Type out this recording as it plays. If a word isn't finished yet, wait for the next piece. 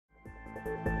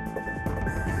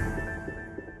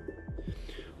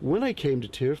When I came to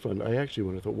Tearfund, I actually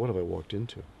went and thought, what have I walked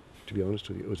into? To be honest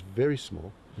with you, it was very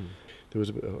small. There was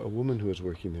a woman who was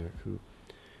working there who,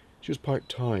 she was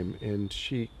part-time, and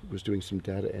she was doing some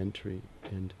data entry.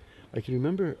 And I can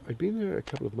remember I'd been there a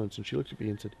couple of months, and she looked at me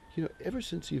and said, you know, ever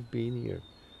since you've been here,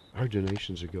 our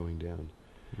donations are going down.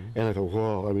 And I thought,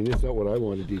 wow, I mean, that's not what I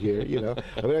wanted to hear, you know.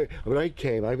 When I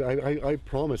came, I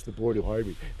promised the board who hired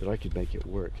me that I could make it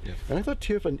work. Yeah. And I thought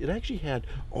Tearfund, it actually had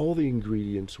all the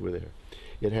ingredients were there.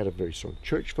 It had a very strong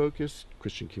church focus,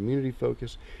 Christian community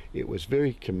focus. It was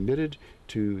very committed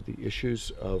to the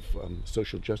issues of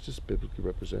social justice, biblically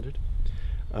represented.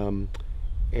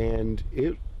 And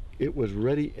it was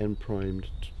ready and primed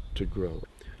to grow.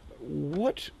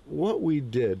 What we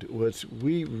did was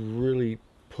we really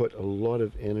put a lot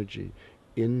of energy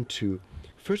into,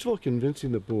 first of all,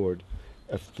 convincing the board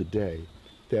of the day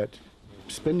that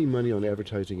spending money on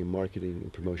advertising and marketing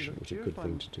and promotion was a good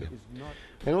thing to do.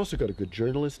 And also got a good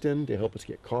journalist in to help us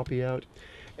get copy out.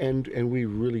 And we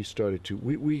really started to,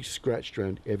 we scratched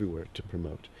around everywhere to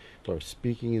promote. A lot of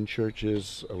speaking in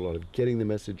churches, a lot of getting the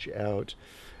message out.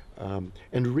 And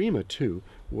REMA, too,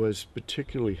 was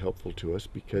particularly helpful to us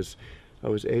because I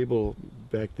was able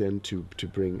back then to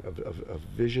bring a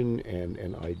vision and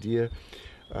an idea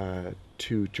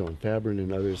to John Fabrin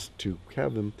and others to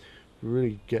have them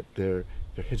really get their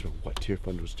heads around what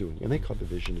Tearfund was doing. And they caught the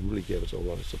vision and really gave us a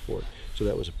lot of support. So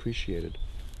that was appreciated.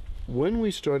 When we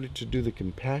started to do the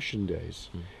Compassion Days,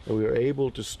 and we were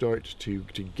able to start to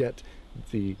get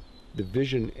the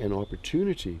vision and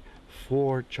opportunity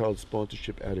for child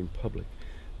sponsorship out in public,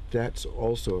 that's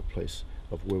also a place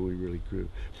of where we really grew.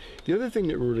 The other thing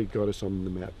that really got us on the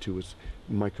map too was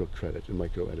microcredit and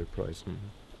microenterprise.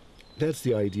 That's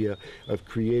the idea of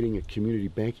creating a community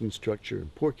banking structure in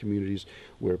poor communities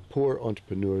where poor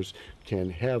entrepreneurs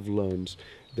can have loans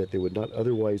that they would not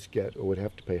otherwise get or would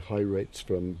have to pay high rates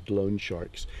from loan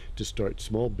sharks to start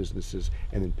small businesses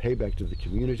and then pay back to the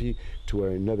community to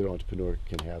where another entrepreneur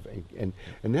can have. And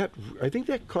that, I think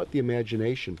that caught the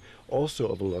imagination also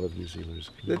of a lot of New Zealanders.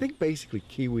 I think basically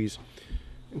Kiwis,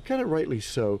 and kind of rightly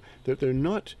so, that they're a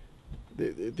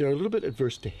little bit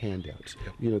adverse to handouts.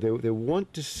 You know, they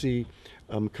want to see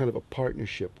kind of a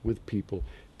partnership with people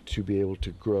to be able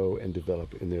to grow and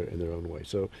develop in their own way.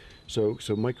 So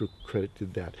microcredit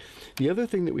did that. The other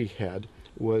thing that we had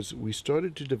was we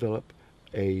started to develop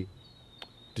a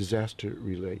disaster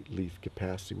relief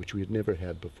capacity, which we had never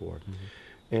had before.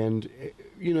 And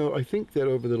you know, I think that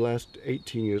over the last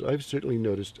 18 years, I've certainly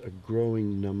noticed a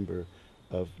growing number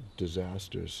of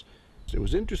disasters. It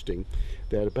was interesting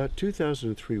that about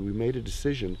 2003 we made a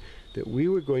decision that we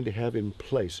were going to have in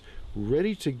place,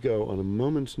 ready to go on a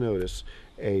moment's notice,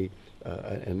 an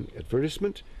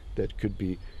advertisement that could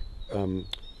be,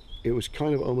 it was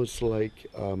kind of almost like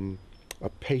a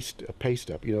paste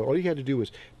up. You know, all you had to do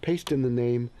was paste in the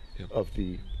name of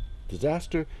the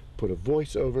disaster, put a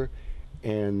voice over,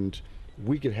 and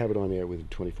we could have it on air within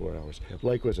 24 hours.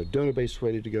 Likewise, a donor base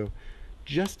ready to go,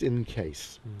 just in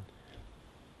case.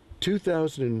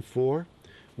 2004,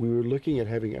 we were looking at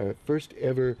having our first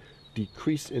ever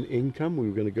decrease in income. We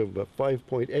were going to go from about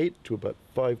 5.8 to about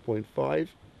 5.5.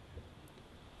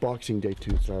 Boxing Day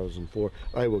 2004,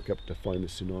 I woke up to find the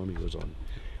tsunami was on.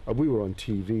 We were on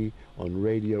TV, on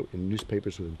radio, in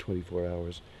newspapers within 24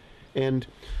 hours. And,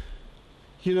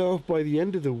 you know, by the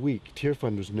end of the week,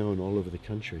 Tearfund was known all over the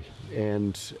country.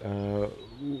 And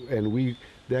we,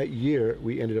 that year,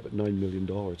 we ended up at $9 million.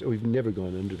 And we've never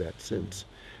gone under that since.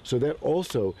 So that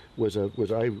also was a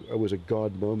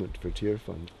God moment for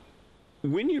Tearfund.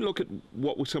 When you look at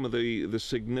what were some of the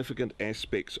significant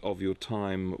aspects of your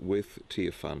time with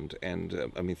Tearfund,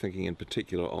 and I mean thinking in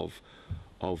particular of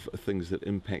things that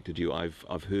impacted you,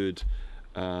 I've heard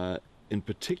in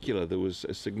particular there was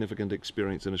a significant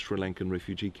experience in a Sri Lankan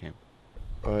refugee camp.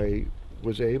 I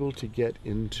was able to get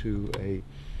into an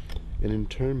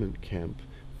internment camp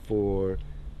for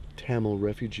Tamil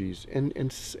refugees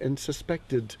and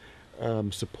suspected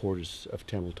supporters of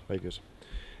Tamil Tigers,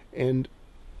 and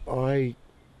I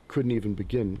couldn't even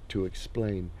begin to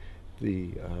explain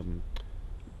the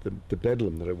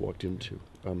bedlam that I walked into.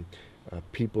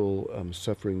 People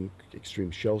suffering extreme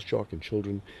shell shock, and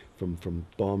children from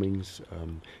bombings,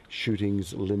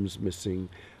 shootings, limbs missing.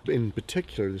 In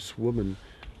particular, this woman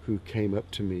who came up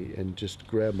to me and just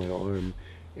grabbed my arm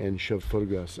and shoved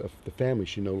photographs of the family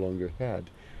she no longer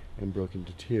had, and broke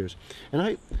into tears,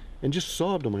 and just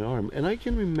sobbed on my arm. And I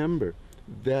can remember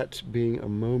that being a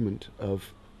moment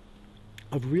of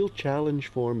real challenge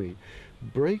for me,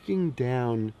 breaking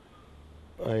down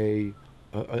an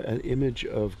image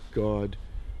of God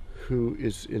who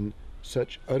is in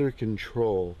such utter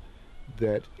control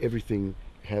that everything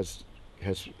has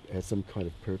some kind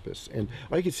of purpose. And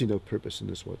I could see no purpose in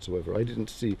this whatsoever. I didn't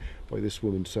see why this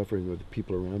woman suffering or the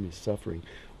people around me suffering,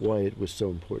 why it was so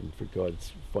important for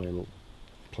God's final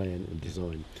plan and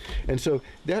design. And so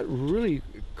that really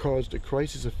caused a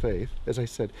crisis of faith, as I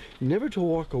said, never to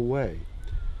walk away,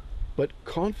 but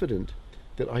confident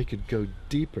that I could go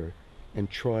deeper and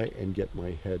try and get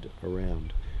my head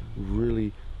around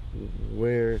really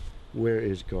where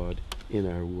is God in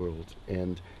our world,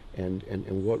 and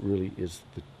what really is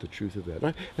the truth of that.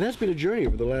 And that's been a journey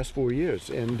over the last 4 years,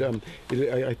 and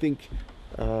I think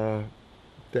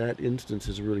that instance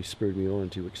has really spurred me on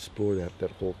to explore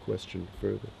that whole question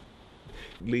further.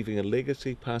 Leaving a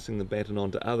legacy, passing the baton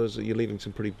on to others, you're leaving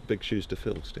some pretty big shoes to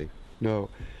fill, Steve. No,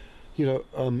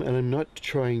 and I'm not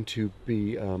trying to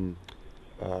be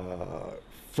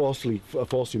false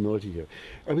humility here.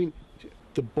 I mean,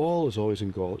 the ball is always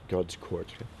in God's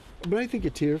court. But I think a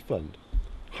Tearfund,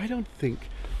 I don't think,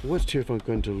 what's Tearfund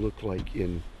going to look like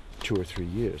in 2 or 3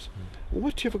 years?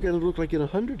 What's Tearfund going to look like in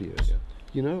 100 years? Yeah.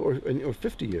 Or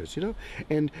 50 years,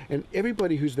 and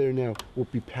everybody who's there now will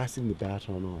be passing the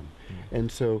baton on.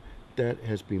 And so that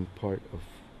has been part of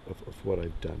what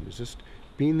I've done, is just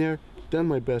being there, done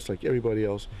my best like everybody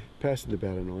else, passing the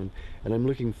baton on, and I'm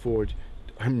looking forward,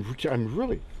 I'm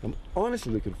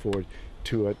honestly looking forward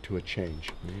to a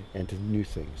change and to new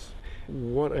things.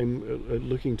 What I'm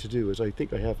looking to do is, I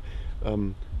think I have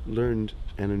learned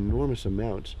an enormous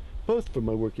amount, both from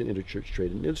my work in Interchurch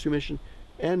Trade and Industry Mission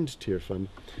and Tearfund,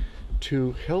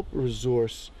 to help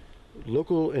resource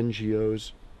local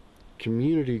NGOs,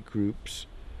 community groups,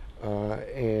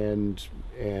 and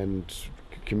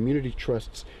community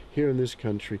trusts here in this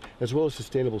country, as well as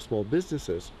sustainable small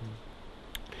businesses,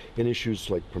 in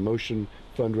issues like promotion,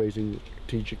 fundraising,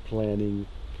 strategic planning,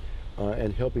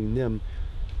 and helping them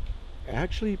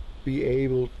actually be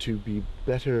able to be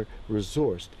better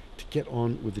resourced to get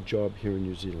on with the job here in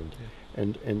New Zealand.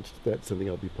 And that's something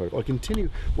I'll be part of. I'll continue,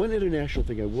 one international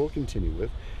thing I will continue with,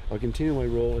 I'll continue my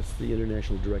role as the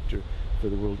International Director for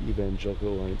the World Evangelical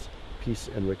Alliance Peace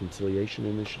and Reconciliation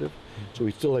Initiative. So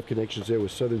we still have connections there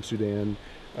with Southern Sudan,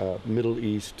 Middle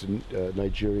East,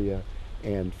 Nigeria,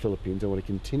 and Philippines. I want to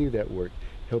continue that work,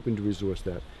 helping to resource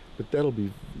that, but that'll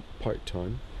be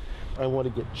part-time. I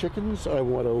want to get chickens, I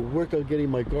want to work on getting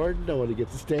my garden, I want to get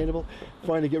sustainable,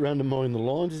 finally get around to mowing the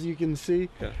lawns, as you can see,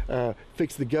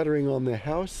 fix the guttering on the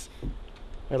house.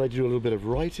 I'd like to do a little bit of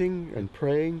writing and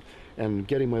praying and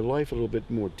getting my life a little bit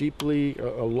more deeply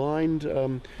aligned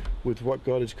with what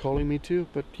God is calling me to.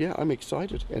 But yeah, I'm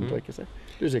excited, and like I said,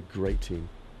 there's a great team.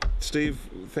 Steve,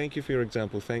 thank you for your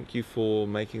example. Thank you for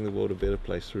making the world a better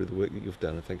place through the work that you've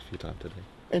done, and thanks for your time today.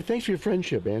 And thanks for your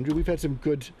friendship, Andrew. We've had some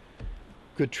good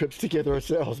trips together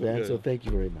ourselves, man. Good. So thank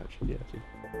you very much. Yeah.